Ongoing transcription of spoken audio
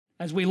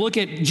as we look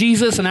at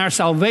Jesus and our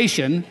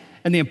salvation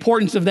and the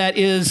importance of that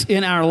is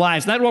in our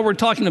lives. That's what we're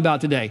talking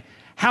about today.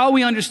 How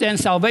we understand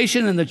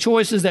salvation and the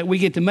choices that we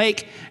get to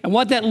make and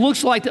what that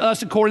looks like to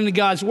us according to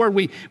God's word.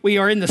 We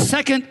are in the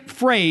second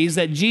phrase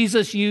that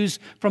Jesus used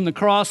from the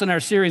cross in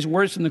our series,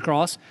 Words from the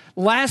Cross.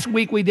 Last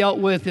week we dealt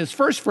with his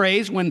first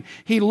phrase when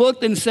he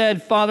looked and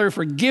said, Father,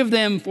 forgive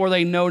them for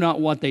they know not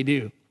what they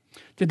do.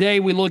 Today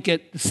we look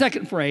at the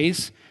second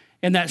phrase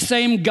in that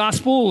same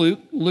gospel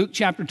of Luke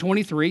chapter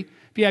 23.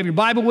 If you have your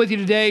Bible with you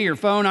today, your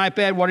phone,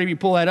 iPad, whatever you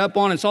pull that up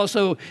on, it's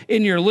also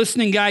in your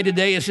listening guide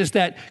today. It's just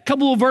that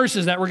couple of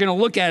verses that we're going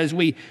to look at as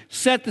we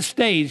set the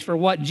stage for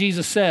what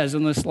Jesus says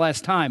in this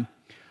last time.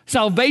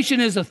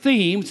 Salvation is a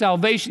theme.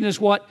 Salvation is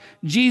what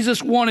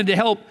Jesus wanted to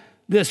help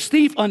this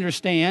thief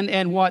understand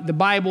and what the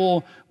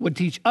Bible would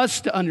teach us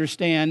to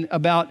understand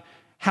about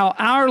how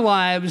our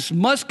lives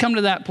must come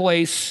to that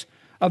place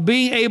of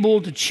being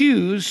able to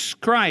choose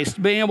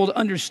Christ, being able to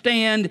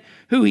understand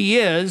who he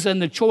is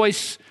and the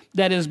choice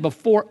that is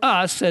before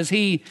us as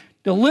he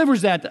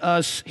delivers that to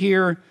us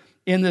here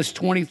in this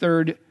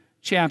 23rd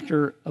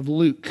chapter of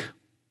Luke.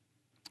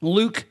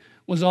 Luke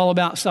was all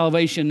about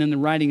salvation in the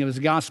writing of his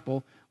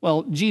gospel.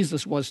 Well,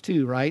 Jesus was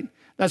too, right?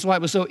 That's why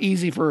it was so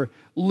easy for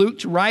Luke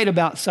to write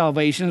about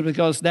salvation,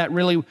 because that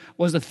really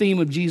was the theme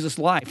of Jesus'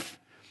 life.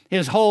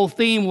 His whole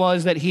theme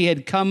was that he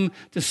had come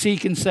to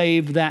seek and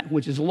save that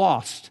which is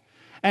lost.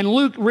 And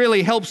Luke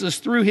really helps us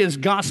through his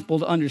gospel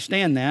to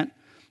understand that.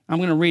 I'm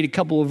going to read a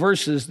couple of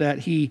verses that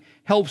he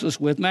helps us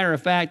with. Matter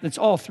of fact, it's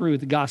all through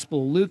the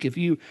Gospel of Luke. If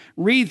you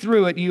read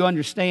through it, you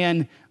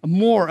understand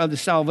more of the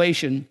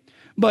salvation.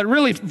 But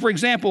really, for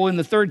example, in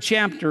the 3rd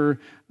chapter,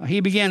 he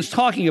begins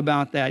talking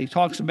about that. He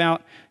talks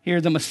about here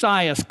the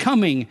Messiah's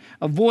coming,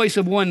 a voice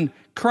of one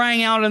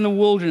crying out in the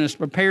wilderness,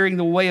 preparing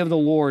the way of the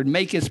Lord,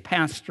 make his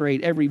path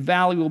straight. Every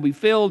valley will be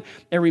filled,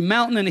 every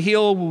mountain and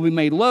hill will be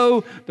made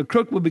low, the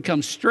crook will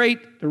become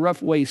straight, the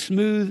rough way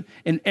smooth,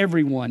 and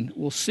everyone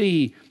will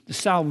see the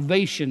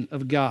salvation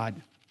of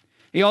God.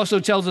 He also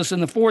tells us in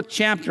the 4th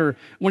chapter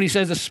when he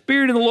says, the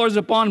Spirit of the Lord is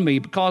upon me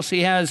because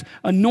he has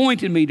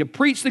anointed me to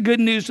preach the good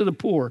news to the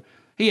poor.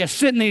 He has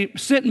sent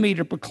me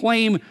to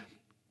proclaim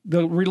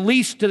the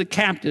release to the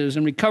captives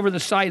and recover the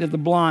sight of the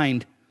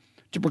blind,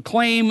 to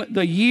proclaim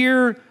the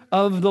year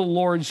of the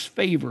Lord's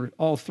favor.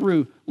 All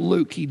through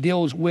Luke, he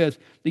deals with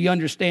the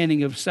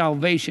understanding of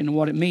salvation and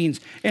what it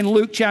means. In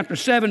Luke chapter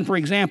 7, for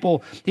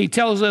example, he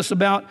tells us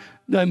about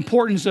the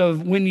importance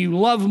of when you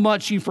love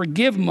much, you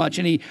forgive much.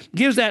 And he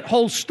gives that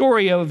whole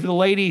story of the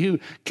lady who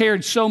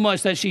cared so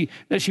much that she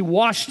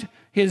washed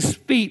his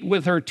feet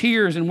with her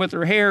tears and with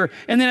her hair.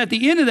 And then at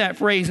the end of that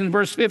phrase in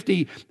verse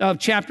 50 of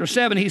chapter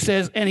 7, he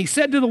says, and he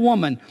said to the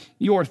woman,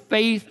 your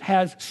faith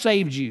has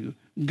saved you.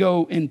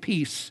 Go in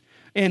peace.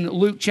 In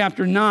Luke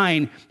chapter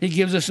 9, he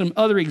gives us some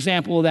other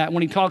example of that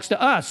when he talks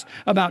to us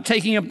about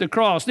taking up the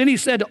cross. Then he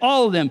said to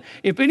all of them,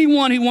 if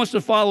anyone who wants to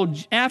follow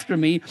after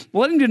me,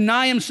 let him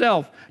deny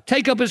himself,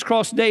 take up his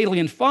cross daily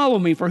and follow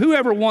me. For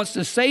whoever wants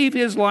to save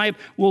his life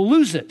will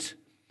lose it.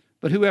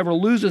 But whoever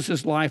loses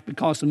his life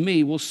because of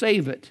me will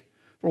save it.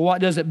 For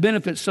what does it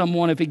benefit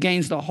someone if he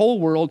gains the whole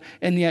world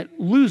and yet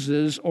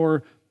loses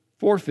or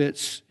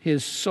forfeits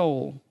his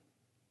soul?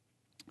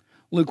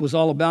 Luke was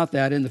all about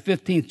that. In the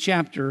 15th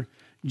chapter,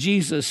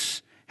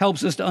 Jesus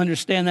helps us to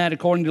understand that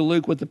according to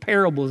Luke with the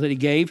parables that he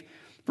gave.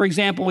 For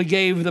example, he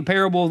gave the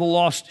parable of the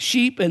lost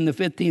sheep in the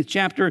 15th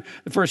chapter.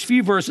 The first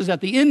few verses,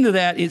 at the end of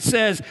that, it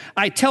says,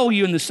 I tell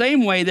you in the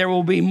same way, there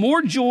will be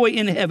more joy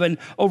in heaven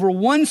over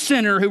one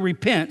sinner who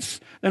repents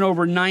than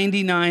over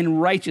 99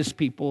 righteous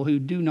people who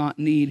do not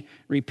need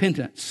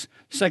repentance.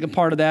 Second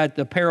part of that,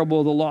 the parable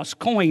of the lost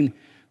coin,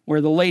 where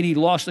the lady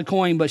lost the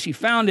coin, but she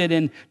found it.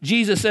 And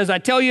Jesus says, I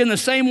tell you in the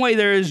same way,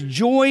 there is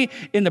joy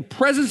in the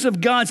presence of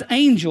God's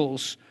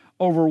angels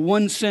over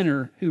one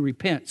sinner who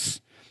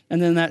repents.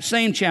 And then in that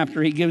same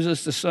chapter, he gives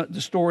us the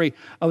story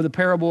of the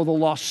parable of the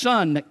lost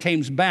son that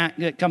comes back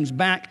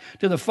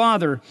to the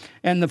father.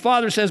 And the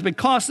father says,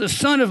 because the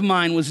son of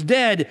mine was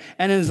dead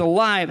and is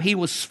alive, he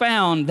was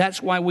found.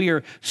 That's why we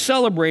are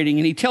celebrating.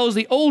 And he tells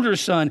the older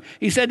son,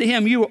 he said to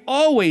him, you'll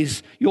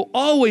always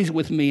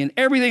with me, and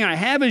everything I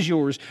have is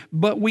yours.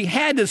 But we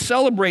had to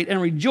celebrate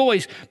and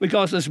rejoice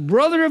because this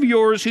brother of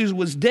yours who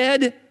was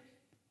dead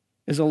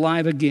is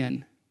alive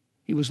again.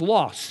 He was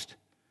lost,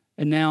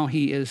 and now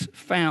he is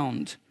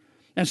found.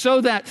 And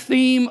so that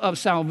theme of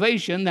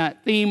salvation,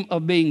 that theme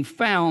of being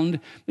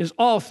found, is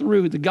all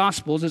through the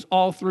Gospels, is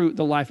all through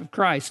the life of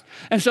Christ.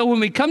 And so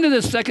when we come to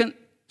this second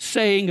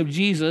saying of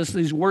Jesus,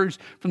 these words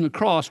from the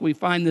cross, we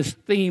find this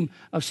theme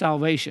of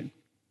salvation.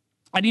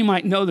 And you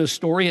might know this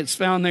story. It's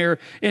found there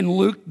in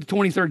Luke, the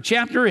 23rd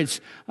chapter.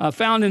 It's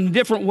found in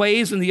different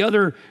ways in the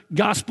other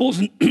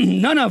Gospels.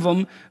 None of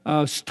them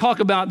talk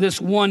about this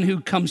one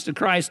who comes to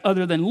Christ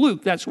other than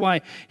Luke. That's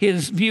why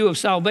his view of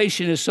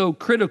salvation is so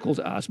critical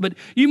to us. But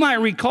you might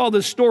recall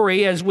this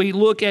story as we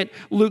look at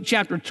Luke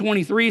chapter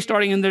 23,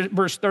 starting in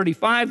verse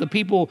 35. The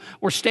people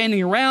were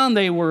standing around.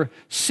 They were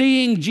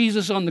seeing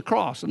Jesus on the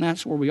cross, and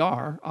that's where we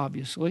are,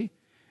 obviously.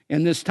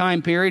 In this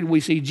time period,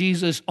 we see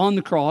Jesus on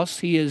the cross.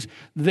 He is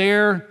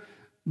there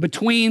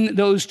between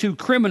those two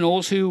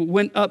criminals who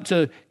went up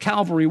to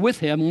Calvary with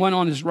him, one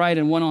on his right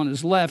and one on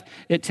his left,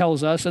 it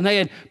tells us. And they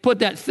had put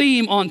that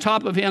theme on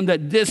top of him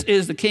that this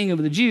is the King of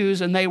the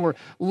Jews, and they were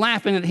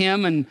laughing at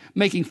him and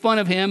making fun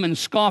of him and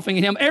scoffing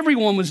at him.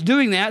 Everyone was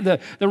doing that,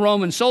 the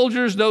Roman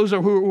soldiers, those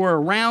who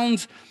were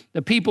around,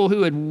 the people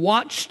who had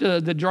watched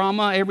the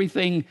drama,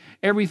 everything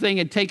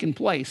had taken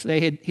place. They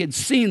had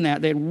seen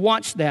that. They had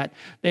watched that.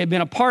 They had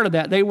been a part of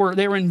that. They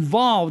were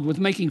involved with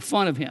making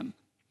fun of him.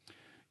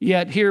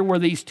 Yet here were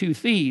these two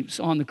thieves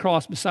on the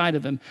cross beside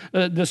of him.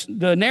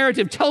 The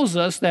narrative tells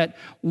us that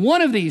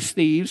one of these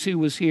thieves who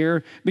was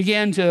here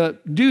began to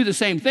do the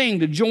same thing,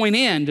 to join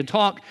in, to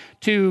talk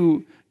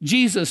to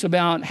Jesus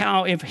about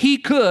how if he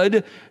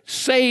could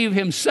save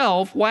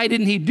himself, why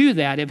didn't he do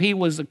that if he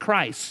was the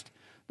Christ,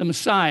 the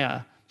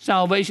Messiah?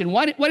 Salvation.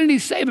 Why didn't he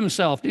save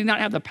himself? Did he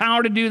not have the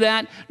power to do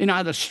that? Did he not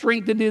have the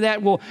strength to do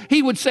that? Well,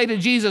 he would say to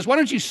Jesus, why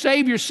don't you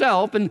save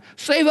yourself and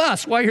save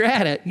us while you're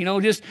at it? You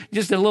know, just a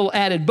little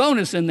added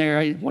bonus in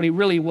there. What he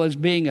really was,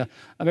 being a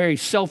very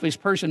selfish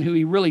person, who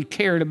he really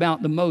cared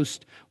about the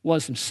most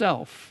was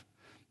himself.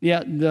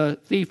 Yet the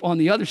thief on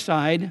the other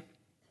side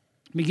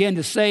began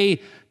to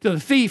say to the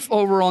thief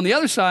over on the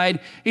other side,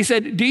 he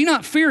said, do you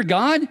not fear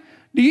God?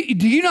 Do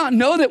you not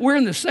know that we're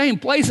in the same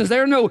place? Is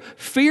there no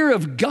fear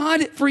of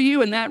God for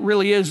you? And that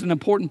really is an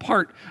important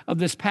part of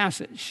this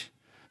passage.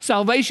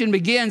 Salvation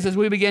begins as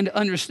we begin to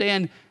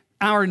understand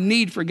our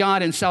need for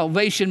God, and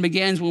salvation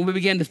begins when we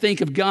begin to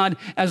think of God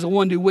as the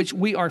one to which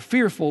we are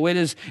fearful. It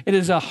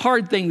is a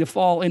hard thing to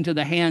fall into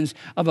the hands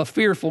of a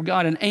fearful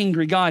God, an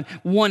angry God,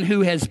 one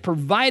who has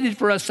provided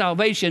for us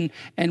salvation,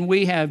 and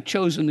we have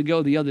chosen to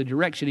go the other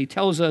direction. He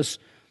tells us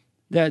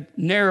that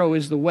narrow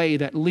is the way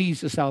that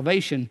leads to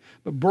salvation,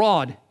 but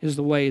broad is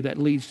the way that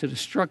leads to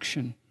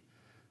destruction,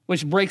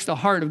 which breaks the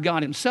heart of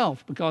God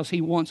himself because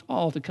he wants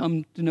all to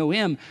come to know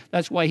him.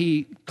 That's why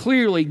he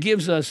clearly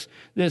gives us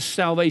this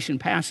salvation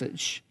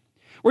passage.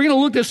 We're going to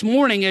look this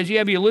morning, as you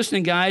have your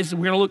listening, guys,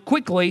 we're going to look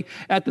quickly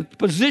at the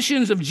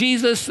positions of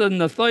Jesus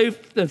and the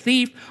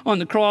thief on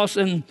the cross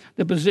and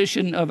the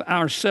position of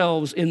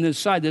ourselves in this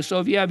side. So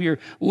if you have your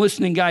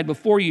listening guide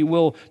before you,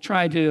 we'll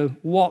try to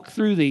walk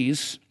through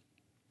these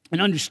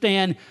and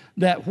understand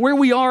that where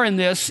we are in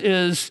this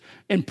is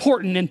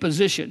important in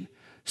position.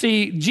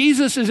 See,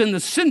 Jesus is in the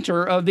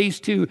center of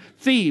these two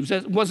thieves.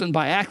 It wasn't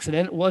by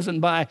accident. It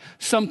wasn't by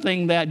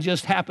something that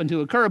just happened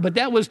to occur, but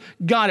that was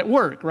God at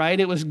work, right?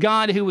 It was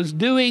God who was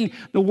doing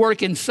the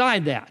work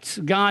inside that.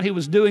 God who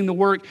was doing the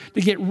work to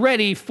get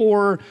ready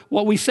for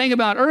what we sang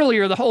about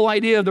earlier, the whole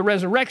idea of the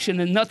resurrection,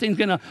 and nothing's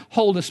going to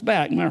hold us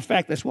back. Matter of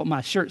fact, that's what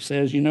my shirt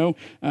says,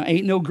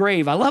 ain't no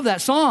grave. I love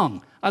that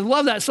song. I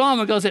love that song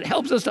because it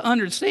helps us to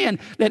understand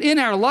that in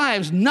our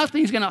lives,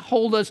 nothing's going to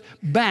hold us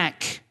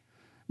back.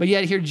 But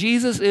yet here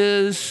Jesus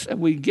is,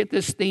 we get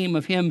this theme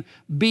of him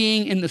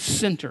being in the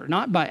center,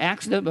 not by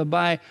accident, but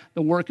by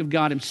the work of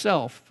God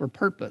himself for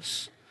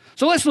purpose.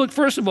 So let's look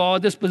first of all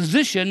at this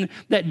position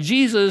that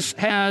Jesus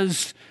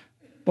has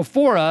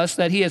before us,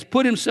 that he has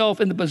put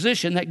himself in the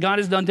position that God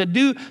has done to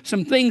do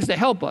some things to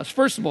help us.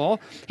 First of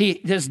all,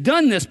 he has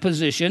done this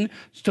position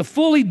to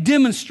fully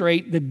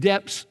demonstrate the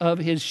depths of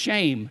his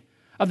shame,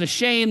 of the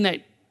shame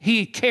that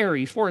he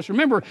carries for us.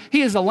 Remember,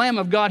 he is the Lamb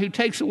of God who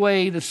takes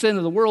away the sin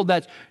of the world.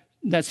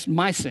 That's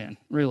my sin,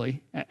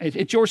 really.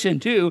 It's your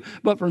sin too,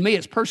 but for me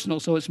it's personal,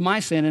 so it's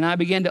my sin. And I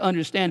began to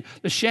understand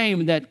the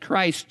shame that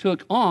Christ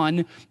took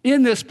on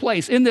in this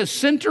place. In this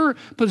center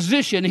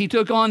position, he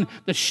took on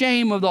the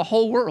shame of the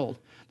whole world.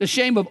 The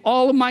shame of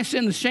all of my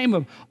sin, the shame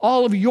of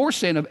all of your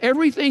sin, of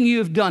everything you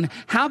have done.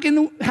 How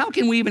can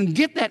we even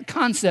get that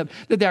concept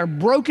that our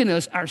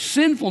brokenness, our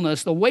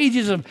sinfulness, the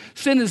wages of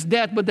sin is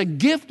death, but the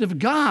gift of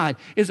God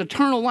is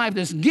eternal life,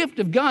 this gift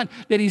of God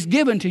that he's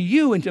given to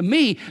you and to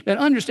me, that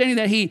understanding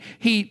that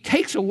he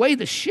takes away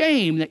the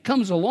shame that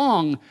comes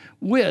along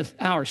with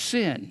our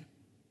sin.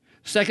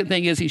 Second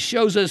thing is he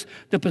shows us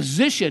the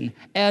position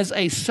as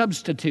a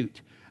substitute.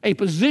 A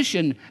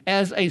position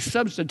as a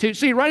substitute.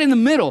 See, right in the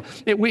middle,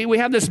 we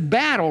have this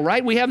battle,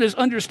 right? We have this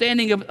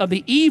understanding of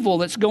the evil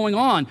that's going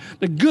on,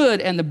 the good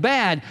and the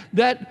bad.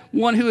 That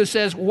one who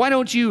says, why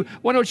don't you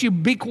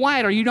be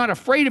quiet? Are you not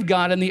afraid of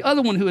God? And the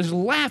other one who is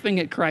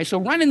laughing at Christ. So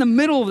right in the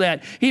middle of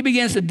that, he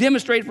begins to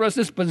demonstrate for us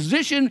this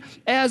position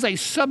as a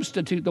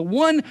substitute, the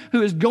one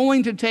who is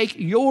going to take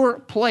your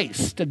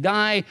place, to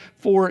die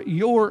for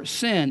your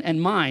sin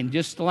and mine,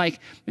 just like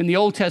in the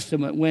Old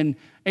Testament when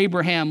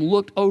Abraham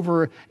looked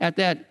over at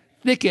that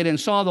thicket and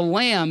saw the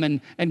lamb,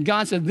 and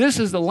God said, this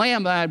is the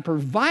lamb that I had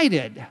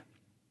provided.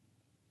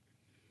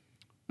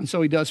 And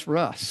so he does for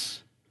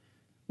us.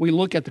 We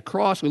look at the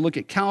cross, we look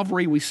at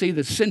Calvary, we see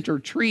the center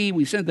tree,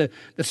 we see the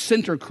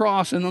center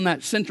cross, and on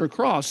that center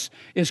cross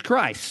is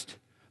Christ,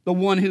 the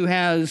one who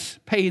has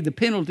paid the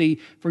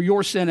penalty for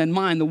your sin and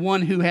mine, the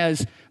one who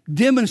has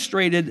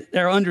demonstrated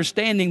their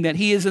understanding that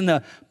he is in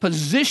the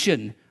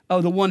position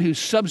of the one who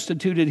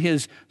substituted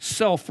his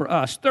self for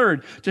us.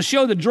 Third, to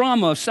show the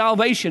drama of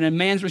salvation and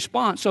man's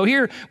response. So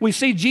here we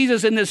see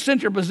Jesus in this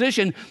center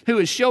position who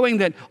is showing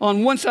that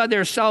on one side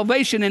there's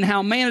salvation and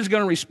how man is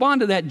going to respond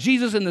to that.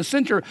 Jesus in the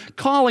center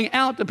calling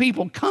out to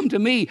people, come to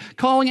me,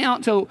 calling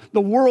out to the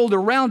world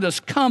around us,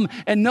 come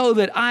and know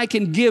that I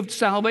can give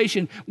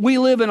salvation. We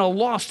live in a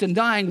lost and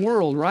dying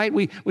world, right?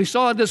 We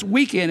saw it this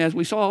weekend as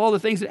we saw all the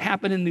things that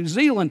happened in New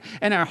Zealand,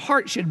 and our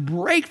heart should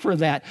break for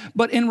that.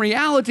 But in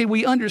reality,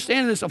 we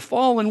understand this a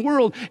fallen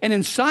world, and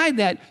inside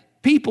that,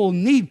 people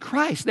need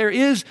Christ. There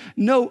is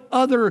no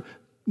other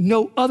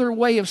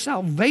way of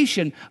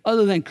salvation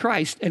other than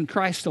Christ and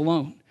Christ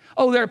alone.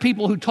 Oh, there are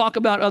people who talk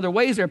about other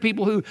ways. There are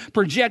people who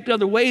project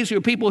other ways. There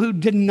are people who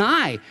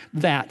deny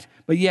that.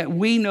 But yet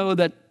we know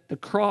that the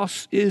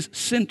cross is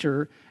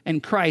center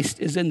and Christ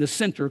is in the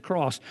center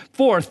cross.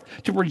 Fourth,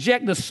 to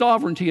project the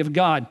sovereignty of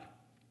God.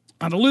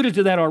 I've alluded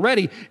to that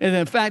already, and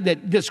the fact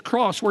that this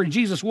cross where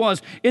Jesus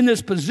was in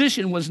this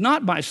position was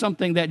not by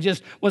something that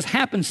just was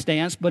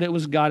happenstance, but it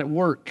was God at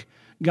work.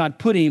 God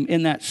put him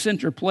in that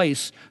center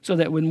place so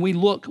that when we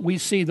look, we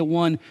see the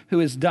one who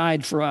has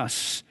died for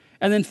us.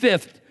 And then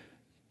fifth,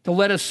 to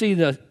let us see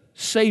the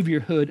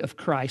saviorhood of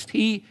Christ.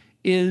 He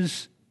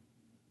is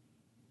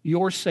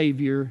your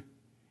Savior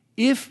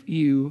if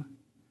you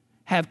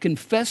have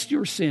confessed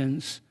your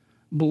sins,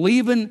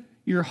 believe in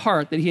your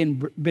heart that he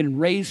had been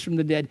raised from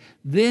the dead,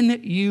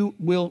 then you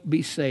will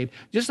be saved.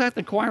 Just like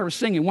the choir was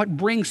singing, what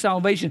brings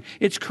salvation?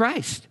 It's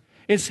Christ.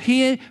 It's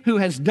he who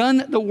has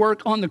done the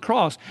work on the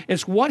cross.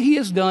 It's what he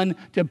has done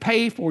to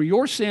pay for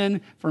your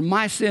sin, for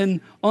my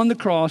sin on the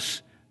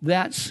cross.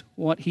 That's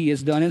what he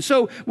has done. And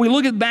so we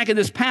look back at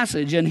this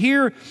passage, and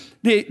here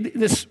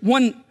this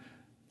one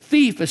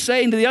thief is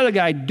saying to the other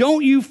guy,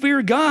 don't you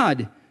fear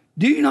God?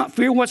 Do you not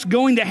fear what's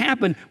going to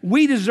happen?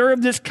 We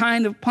deserve this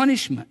kind of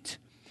punishment.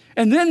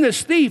 And then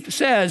this thief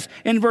says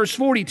in verse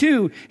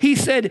 42, he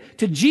said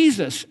to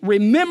Jesus,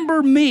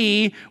 remember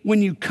me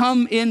when you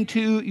come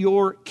into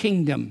your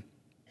kingdom.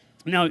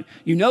 Now,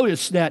 you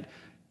notice that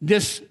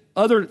this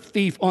other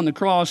thief on the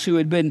cross who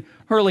had been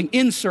hurling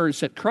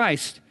insults at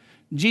Christ,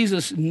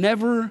 Jesus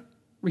never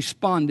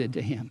responded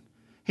to him.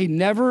 He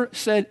never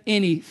said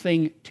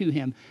anything to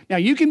him. Now,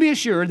 you can be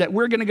assured that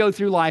we're going to go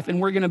through life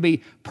and we're going to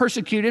be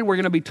persecuted. We're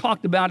going to be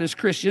talked about as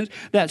Christians.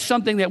 That's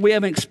something that we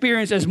haven't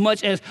experienced as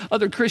much as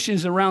other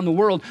Christians around the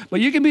world.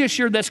 But you can be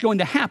assured that's going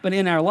to happen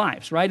in our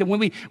lives, right? And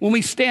when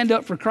we stand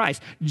up for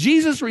Christ.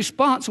 Jesus'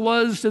 response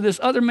was to this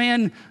other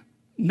man,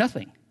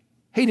 nothing.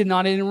 He did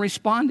not even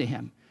respond to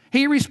him.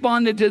 He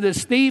responded to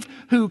this thief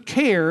who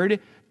cared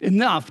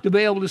enough to be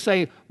able to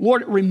say,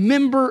 Lord,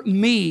 remember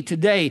me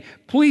today.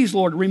 Please,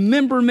 Lord,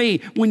 remember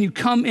me when you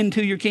come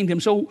into your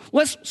kingdom. So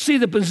let's see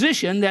the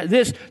position that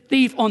this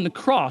thief on the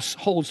cross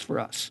holds for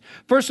us.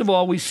 First of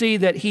all, we see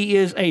that he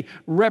is a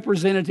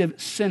representative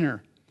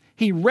sinner.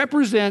 He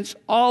represents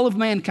all of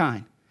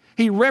mankind.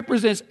 He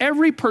represents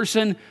every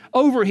person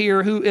over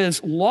here who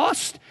is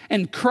lost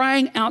and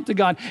crying out to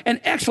God.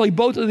 And actually,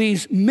 both of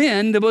these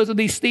men, both of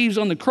these thieves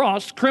on the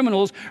cross,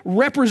 criminals,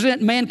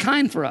 represent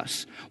mankind for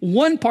us.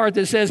 One part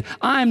that says,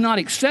 I'm not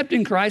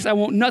accepting Christ. I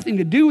want nothing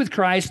to do with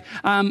Christ.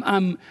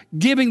 I'm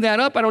giving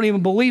that up. I don't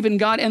even believe in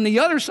God. And the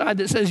other side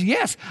that says,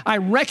 yes, I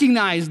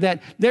recognize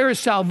that there is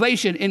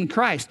salvation in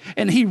Christ.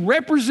 And he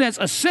represents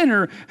a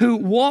sinner who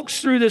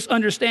walks through this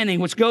understanding,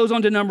 which goes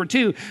on to number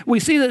 2. We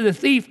see that the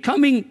thief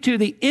coming to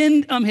the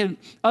end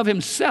of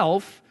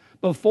himself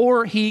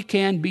before he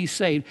can be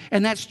saved.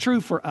 And that's true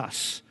for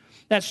us.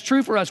 That's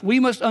true for us. We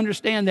must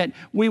understand that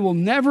we will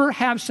never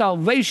have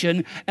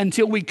salvation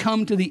until we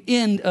come to the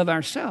end of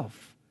ourselves.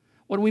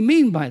 What do we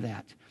mean by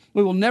that?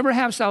 We will never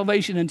have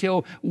salvation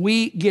until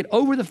we get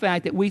over the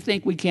fact that we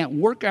think we can't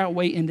work our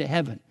way into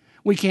heaven.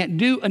 We can't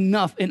do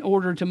enough in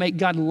order to make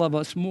God love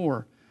us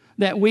more.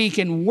 That we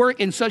can work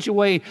in such a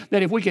way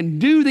that if we can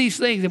do these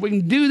things, if we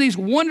can do these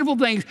wonderful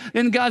things,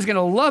 then God's going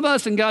to love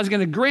us and God's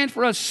going to grant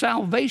for us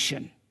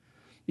salvation.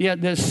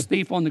 Yet this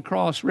thief on the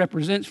cross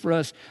represents for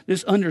us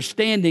this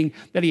understanding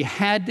that he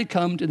had to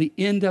come to the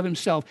end of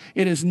himself.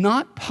 It is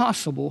not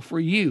possible for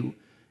you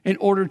in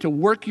order to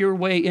work your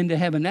way into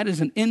heaven. That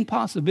is an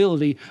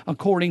impossibility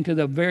according to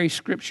the very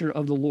scripture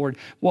of the Lord.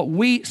 What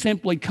we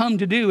simply come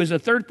to do is the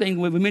third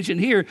thing we mentioned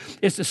here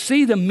is to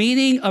see the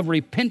meaning of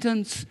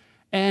repentance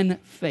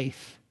and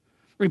faith.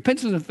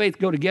 Repentance and faith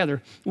go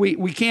together.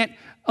 We can't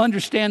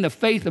understand the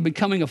faith of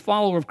becoming a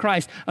follower of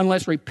Christ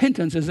unless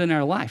repentance is in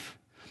our life.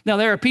 Now,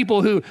 there are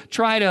people who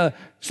try to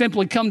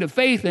simply come to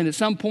faith, and at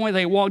some point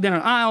they walk down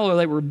an aisle or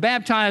they were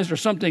baptized or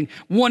something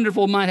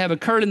wonderful might have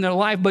occurred in their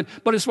life. But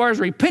as far as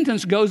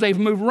repentance goes, they've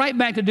moved right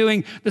back to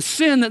doing the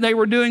sin that they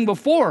were doing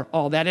before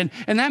all that. And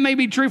that may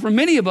be true for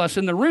many of us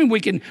in the room. We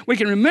can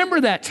remember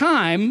that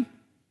time,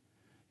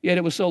 yet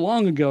it was so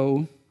long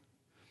ago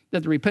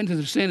that the repentance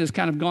of sin has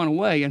kind of gone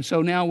away. And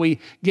so now we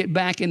get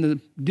back into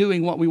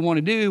doing what we want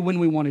to do when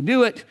we want to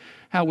do it,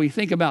 how we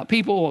think about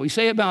people, what we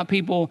say about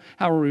people,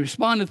 how we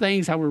respond to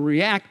things, how we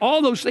react,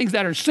 all those things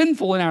that are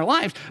sinful in our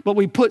lives, but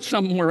we put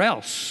somewhere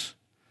else.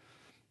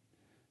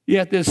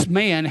 Yet this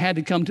man had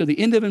to come to the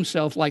end of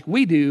himself like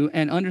we do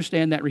and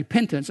understand that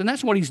repentance. And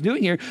that's what he's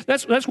doing here.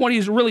 That's what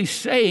he's really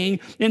saying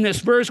in this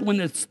verse when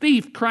the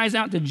thief cries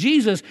out to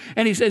Jesus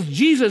and he says,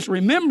 Jesus,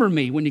 remember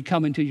me when you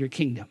come into your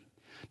kingdom.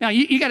 Now,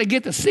 you got to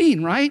get the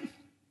scene, right?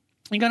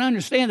 You got to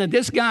understand that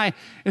this guy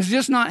is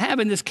just not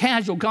having this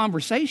casual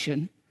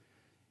conversation.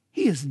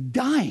 He is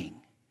dying.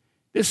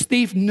 This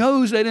thief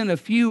knows that in a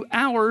few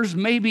hours,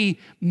 maybe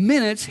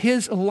minutes,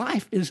 his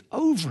life is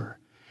over.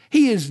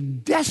 He is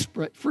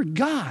desperate for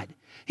God.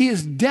 He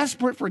is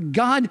desperate for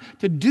God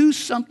to do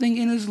something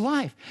in his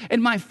life.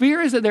 And my fear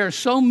is that there are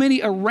so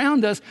many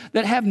around us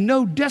that have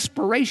no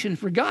desperation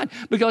for God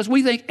because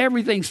we think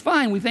everything's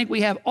fine. We think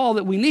we have all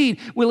that we need.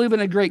 We live in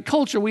a great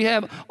culture. We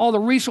have all the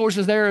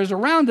resources there is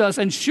around us.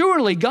 And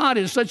surely God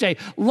is such a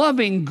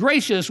loving,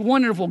 gracious,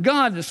 wonderful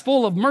God that's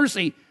full of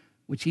mercy,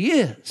 which he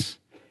is.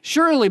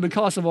 Surely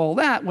because of all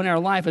that, when our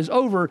life is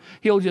over,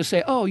 he'll just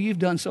say, oh, you've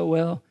done so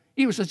well.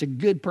 You were such a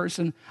good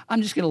person.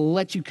 I'm just going to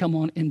let you come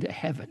on into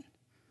heaven.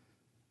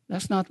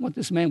 That's not what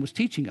this man was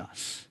teaching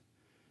us.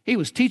 He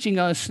was teaching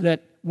us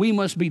that we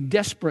must be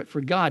desperate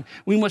for God.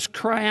 We must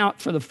cry out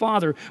for the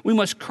Father. We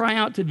must cry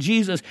out to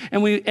Jesus.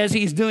 And as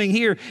he's doing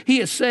here, he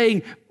is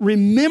saying,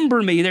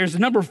 remember me. There's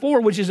number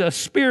 4, which is a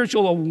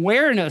spiritual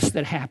awareness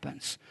that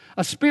happens,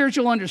 a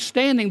spiritual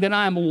understanding that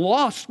I am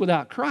lost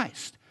without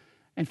Christ.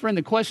 And friend,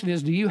 the question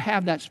is, do you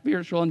have that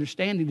spiritual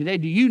understanding today?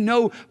 Do you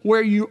know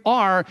where you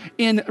are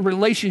in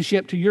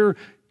relationship to your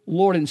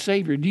Lord and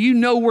Savior? Do you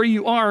know where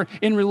you are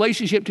in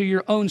relationship to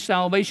your own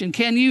salvation?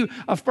 Can you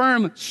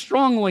affirm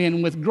strongly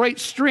and with great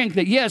strength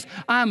that, yes,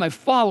 I'm a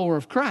follower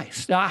of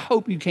Christ? I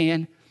hope you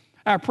can.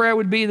 Our prayer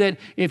would be that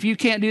if you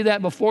can't do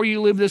that before you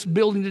leave this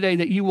building today,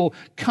 that you will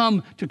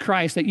come to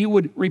Christ, that you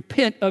would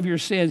repent of your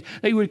sins,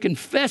 that you would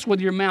confess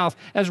with your mouth,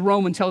 as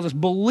Romans tells us,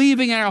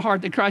 believing in our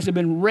heart that Christ had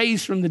been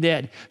raised from the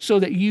dead so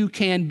that you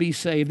can be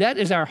saved. That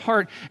is our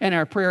heart and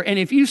our prayer. And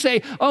if you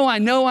say, oh, I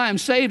know I am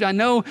saved, I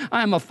know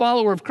I am a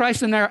follower of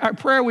Christ, then our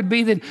prayer would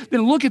be that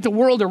then look at the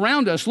world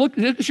around us. Look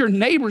at your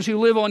neighbors who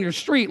live on your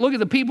street. Look at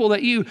the people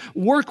that you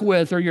work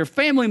with or your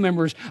family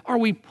members. Are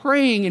we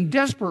praying in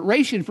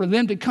desperation for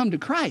them to come to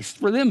Christ,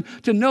 for them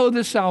to know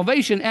this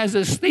salvation? As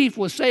this thief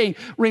was saying,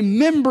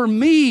 remember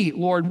me,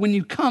 Lord, when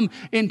you come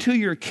into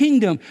your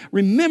kingdom.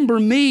 Remember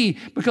me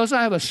because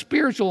I have a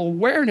spiritual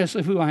awareness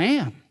of who I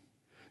am.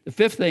 The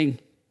 5th thing,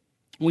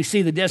 we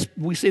see the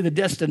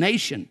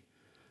destination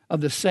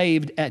of the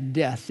saved at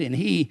death. And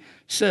he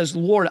says,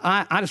 Lord,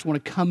 I just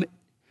want to come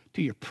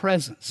to your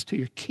presence, to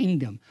your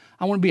kingdom.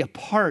 I want to be a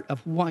part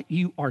of what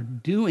you are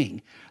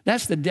doing.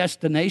 That's the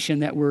destination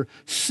that we're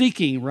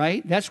seeking,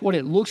 right? That's what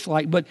it looks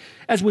like. But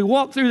as we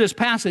walk through this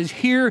passage,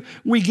 here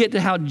we get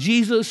to how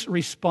Jesus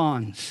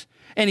responds.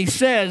 And he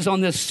says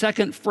on this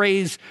second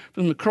phrase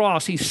from the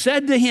cross, he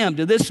said to him,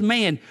 to this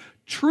man,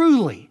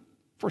 truly,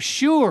 for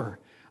sure,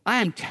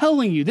 I am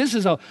telling you, this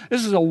is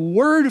a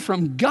word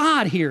from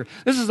God here.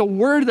 This is a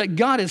word that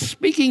God is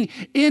speaking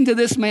into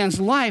this man's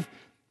life.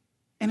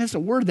 And it's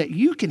a word that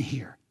you can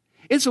hear.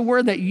 It's a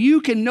word that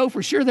you can know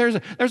for sure. There's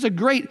a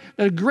great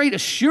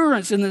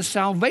assurance in this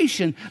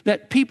salvation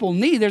that people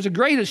need. There's a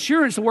great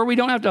assurance where we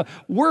don't have to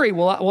worry.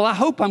 Well, I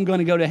hope I'm going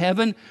to go to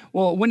heaven.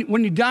 Well,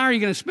 when you die, are you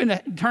going to spend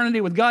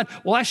eternity with God?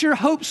 Well, I sure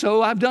hope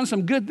so. I've done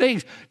some good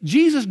things.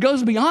 Jesus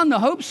goes beyond the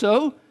hope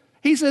so.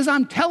 He says,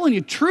 I'm telling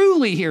you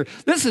truly here,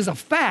 this is a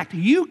fact.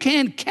 You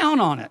can count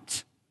on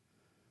it.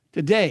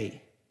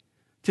 Today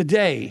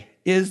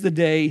is the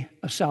day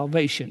of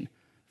salvation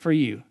for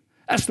you.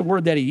 That's the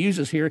word that he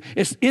uses here.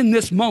 It's in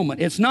this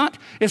moment. It's not,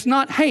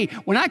 hey,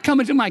 when I come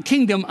into my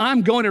kingdom,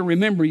 I'm going to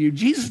remember you.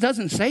 Jesus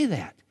doesn't say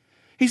that.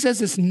 He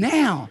says it's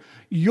now.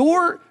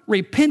 Your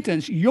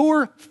repentance,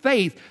 your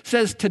faith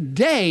says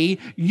today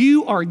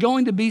you are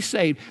going to be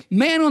saved.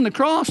 Man on the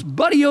cross,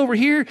 buddy over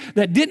here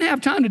that didn't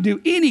have time to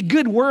do any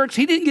good works.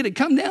 He didn't get to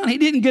come down. He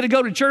didn't get to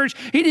go to church.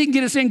 He didn't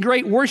get to sing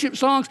great worship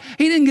songs.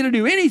 He didn't get to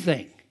do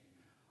anything.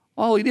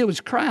 All he did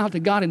was cry out to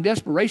God in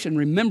desperation,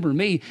 remember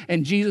me.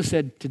 And Jesus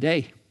said,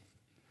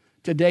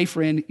 Today,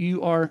 friend,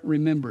 you are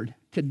remembered.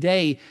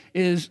 Today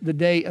is the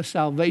day of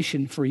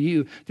salvation for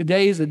you.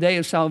 Today is the day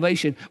of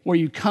salvation where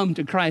you come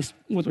to Christ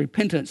with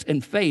repentance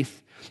and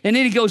faith. And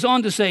then he goes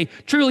on to say,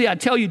 truly I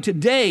tell you,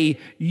 today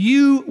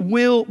you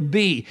will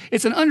be.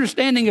 It's an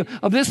understanding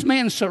of this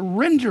man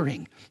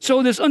surrendering.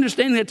 So this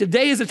understanding that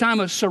today is a time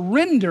of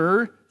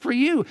surrender for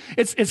you.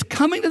 It's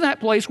coming to that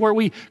place where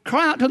we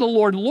cry out to the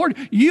Lord, Lord,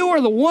 you are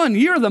the one,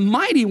 you're the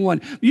mighty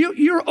one.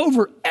 You're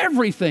over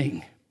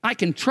everything. I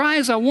can try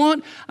as I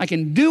want. I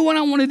can do what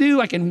I want to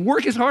do. I can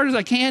work as hard as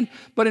I can.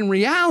 But in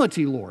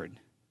reality, Lord,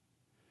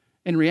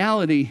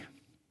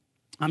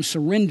 I'm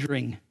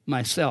surrendering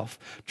myself.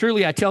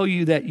 Truly, I tell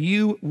you that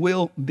you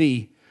will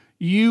be.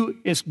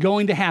 It's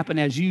going to happen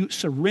as you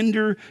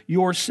surrender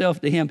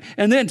yourself to him.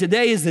 And then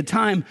today is the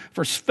time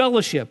for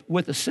fellowship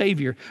with the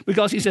Savior.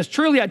 Because he says,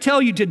 truly, I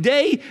tell you,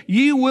 today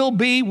you will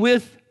be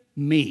with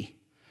me.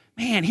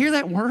 Man, hear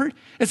that word?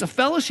 It's a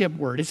fellowship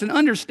word. It's an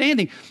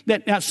understanding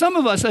that now some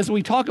of us, as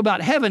we talk about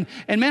heaven,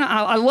 and man,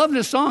 I love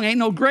this song, Ain't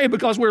No Grave,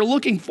 because we're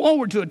looking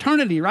forward to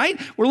eternity, right?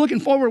 We're looking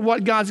forward to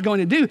what God's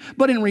going to do.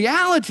 But in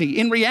reality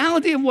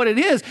of what it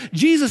is,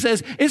 Jesus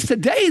says, it's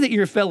today that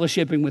you're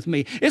fellowshipping with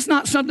me. It's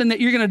not something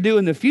that you're going to do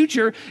in the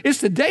future. It's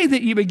today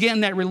that you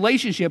begin that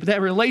relationship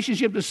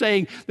to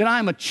saying that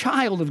I'm a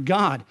child of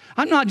God.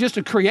 I'm not just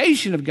a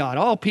creation of God.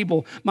 All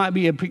people might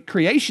be a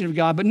creation of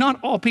God, but not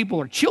all people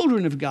are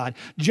children of God.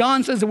 John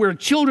says that we're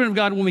children of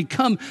God when we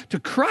come to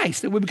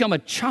Christ, that we become a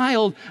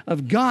child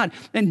of God.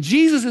 And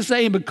Jesus is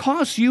saying,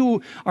 because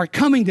you are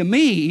coming to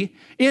me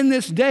in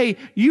this day,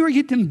 you are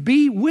getting to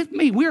be with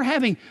me. We're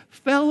having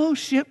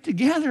fellowship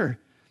together.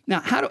 Now,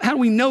 how do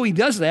we know he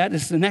does that?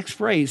 This is the next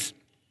phrase.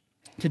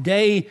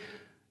 Today,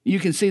 you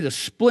can see the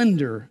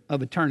splendor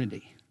of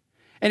eternity.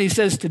 And he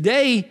says,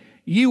 today,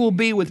 you will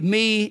be with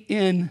me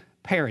in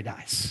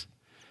paradise.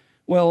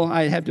 Well,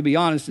 I have to be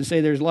honest and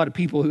say there's a lot of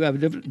people who have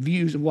different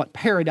views of what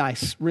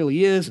paradise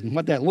really is and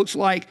what that looks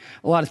like.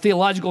 A lot of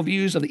theological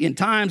views of the end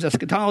times,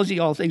 eschatology,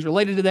 all things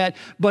related to that.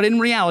 But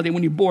in reality,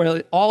 when you boil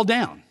it all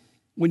down,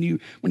 when you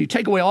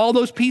take away all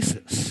those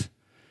pieces,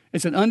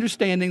 it's an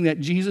understanding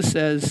that Jesus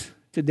says,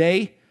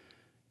 today,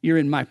 you're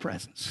in my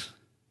presence.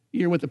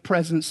 You're with the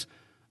presence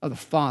of the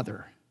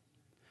Father.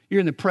 You're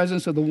in the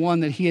presence of the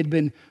one that he had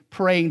been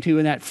praying to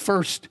in that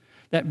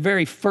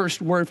very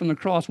first word from the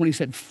cross when he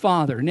said,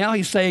 Father. Now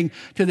he's saying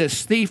to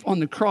this thief on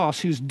the cross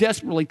who's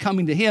desperately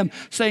coming to him,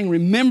 saying,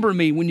 remember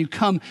me when you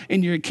come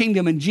into your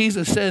kingdom. And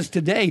Jesus says,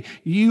 today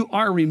you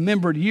are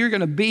remembered. You're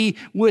going to be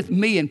with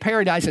me in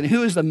paradise. And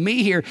who is the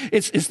me here?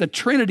 It's the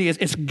Trinity.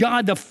 It's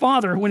God the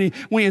Father when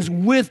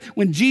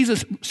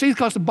Jesus, see,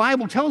 because the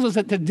Bible tells us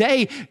that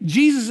today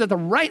Jesus is at the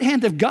right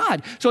hand of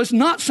God. So it's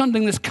not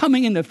something that's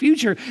coming in the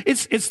future.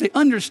 It's the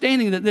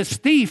understanding that this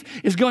thief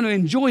is going to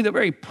enjoy the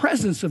very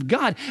presence of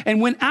God.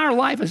 And when our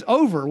life is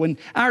over, when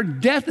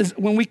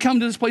we come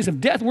to this place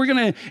of death, we're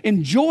going to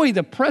enjoy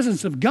the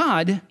presence of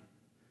God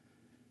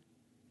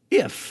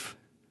if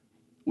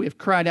we have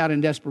cried out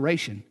in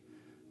desperation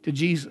to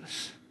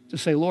Jesus to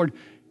say, Lord,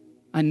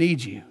 I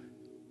need you.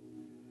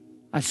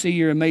 I see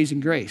your amazing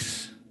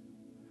grace.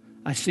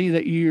 I see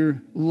that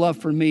your love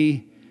for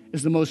me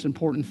is the most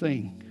important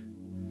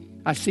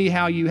thing. I see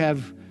how you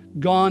have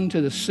gone to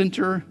the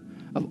center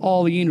of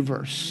all the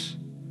universe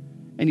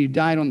and you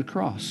died on the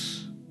cross.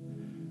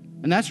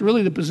 And that's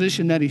really the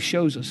position that he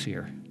shows us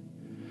here.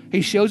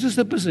 He shows us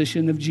the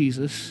position of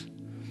Jesus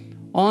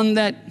on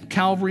that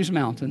Calvary's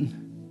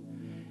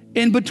mountain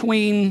in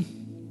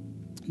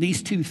between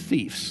these two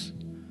thieves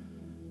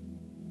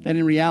that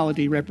in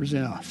reality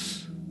represent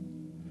us.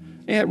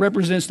 It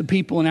represents the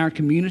people in our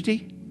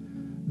community,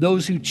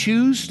 those who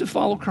choose to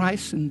follow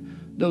Christ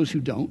and those who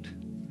don't.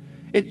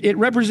 It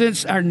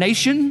represents our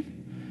nation.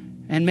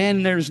 And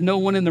man, there's no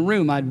one in the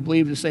room, I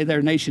believe, to say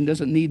their nation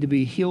doesn't need to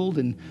be healed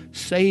and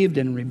saved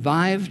and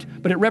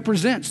revived. But it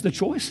represents the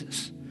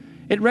choices.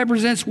 It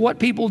represents what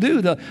people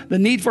do, the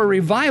need for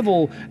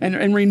revival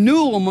and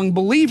renewal among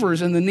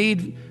believers and the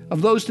need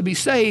of those to be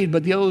saved,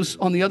 but those,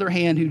 on the other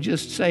hand, who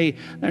just say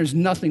there's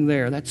nothing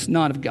there. That's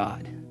not of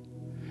God.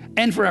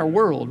 And for our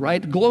world,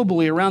 right?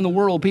 Globally, around the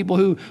world, people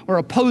who are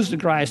opposed to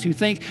Christ, who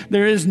think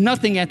there is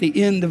nothing at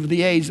the end of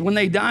the age. When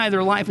they die,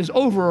 their life is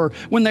over. Or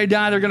when they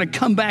die, they're going to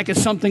come back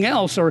as something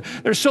else. Or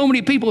there's so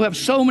many people who have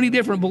so many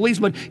different beliefs.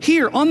 But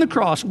here on the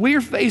cross, we're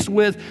faced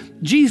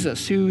with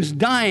Jesus, who's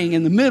dying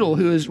in the middle,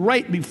 who is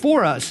right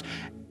before us.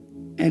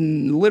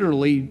 And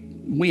literally,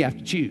 we have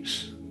to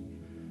choose.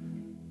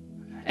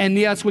 And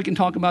yes, we can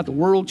talk about the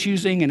world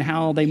choosing and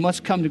how they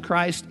must come to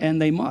Christ,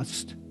 and they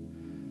must.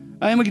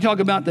 And we can talk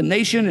about the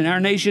nation and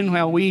our nation,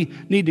 how we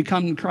need to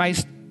come to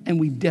Christ, and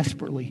we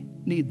desperately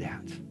need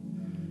that.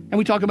 And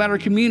we talk about our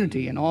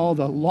community and all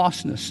the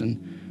lostness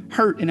and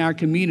hurt in our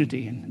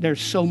community, and there's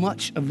so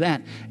much of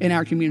that in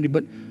our community.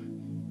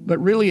 But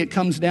really it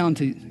comes down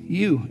to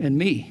you and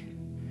me,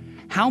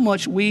 how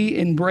much we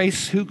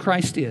embrace who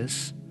Christ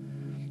is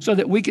so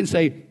that we can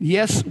say,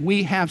 yes,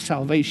 we have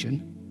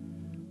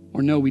salvation,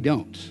 or no, we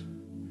don't.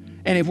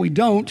 And if we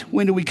don't,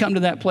 when do we come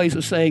to that place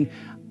of saying,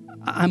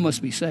 I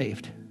must be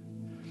saved?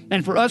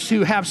 And for us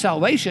who have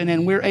salvation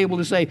and we're able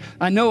to say,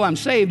 I know I'm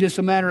saved, it's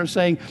a matter of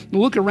saying,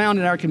 look around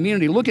in our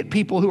community. Look at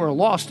people who are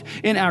lost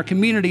in our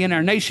community, in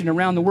our nation,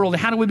 around the world.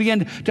 How do we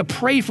begin to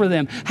pray for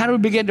them? How do we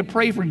begin to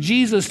pray for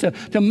Jesus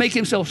to make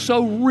himself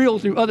so real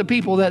through other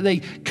people that they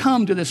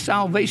come to this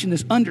salvation,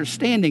 this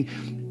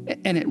understanding?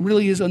 And it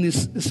really is on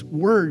this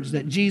words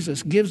that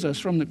Jesus gives us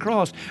from the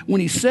cross when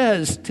he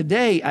says,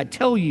 today, I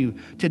tell you,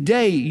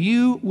 today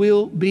you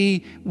will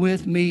be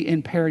with me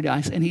in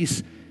paradise. And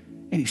he's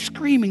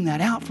screaming that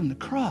out from the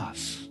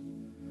cross.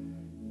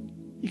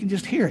 You can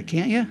just hear it,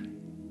 can't you?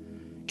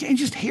 Can't you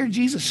just hear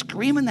Jesus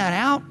screaming that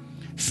out,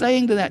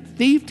 saying to that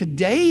thief,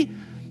 today,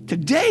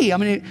 I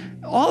mean,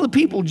 all the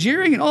people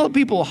jeering and all the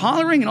people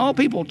hollering and all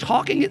the people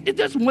talking, it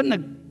just wasn't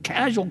a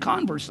casual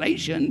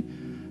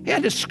conversation. He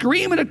had to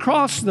scream it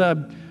across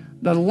the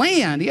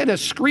land. He had to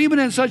scream it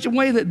in such a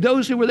way that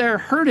those who were there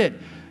heard it.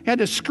 He had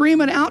to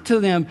scream it out to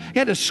them. He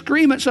had to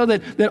scream it so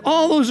that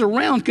all those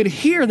around could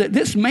hear that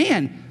this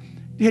man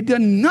had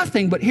done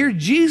nothing but hear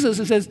Jesus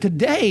and says,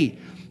 today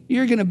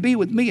you're going to be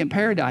with me in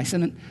paradise.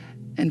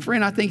 And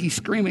friend, I think he's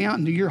screaming out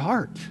into your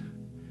heart.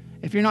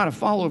 If you're not a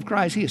follower of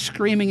Christ, he is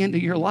screaming into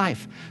your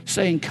life,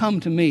 saying,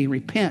 come to me,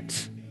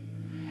 repent.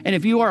 And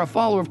if you are a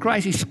follower of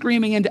Christ, he's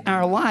screaming into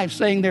our lives,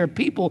 saying there are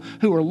people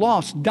who are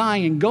lost,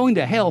 dying, and going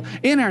to hell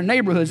in our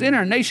neighborhoods, in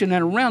our nation,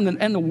 and around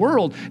and the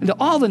world, and to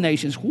all the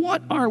nations.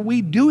 What are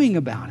we doing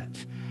about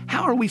it?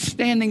 How are we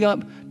standing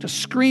up to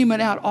scream it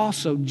out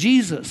also?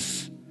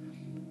 Jesus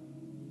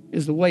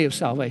is the way of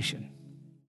salvation.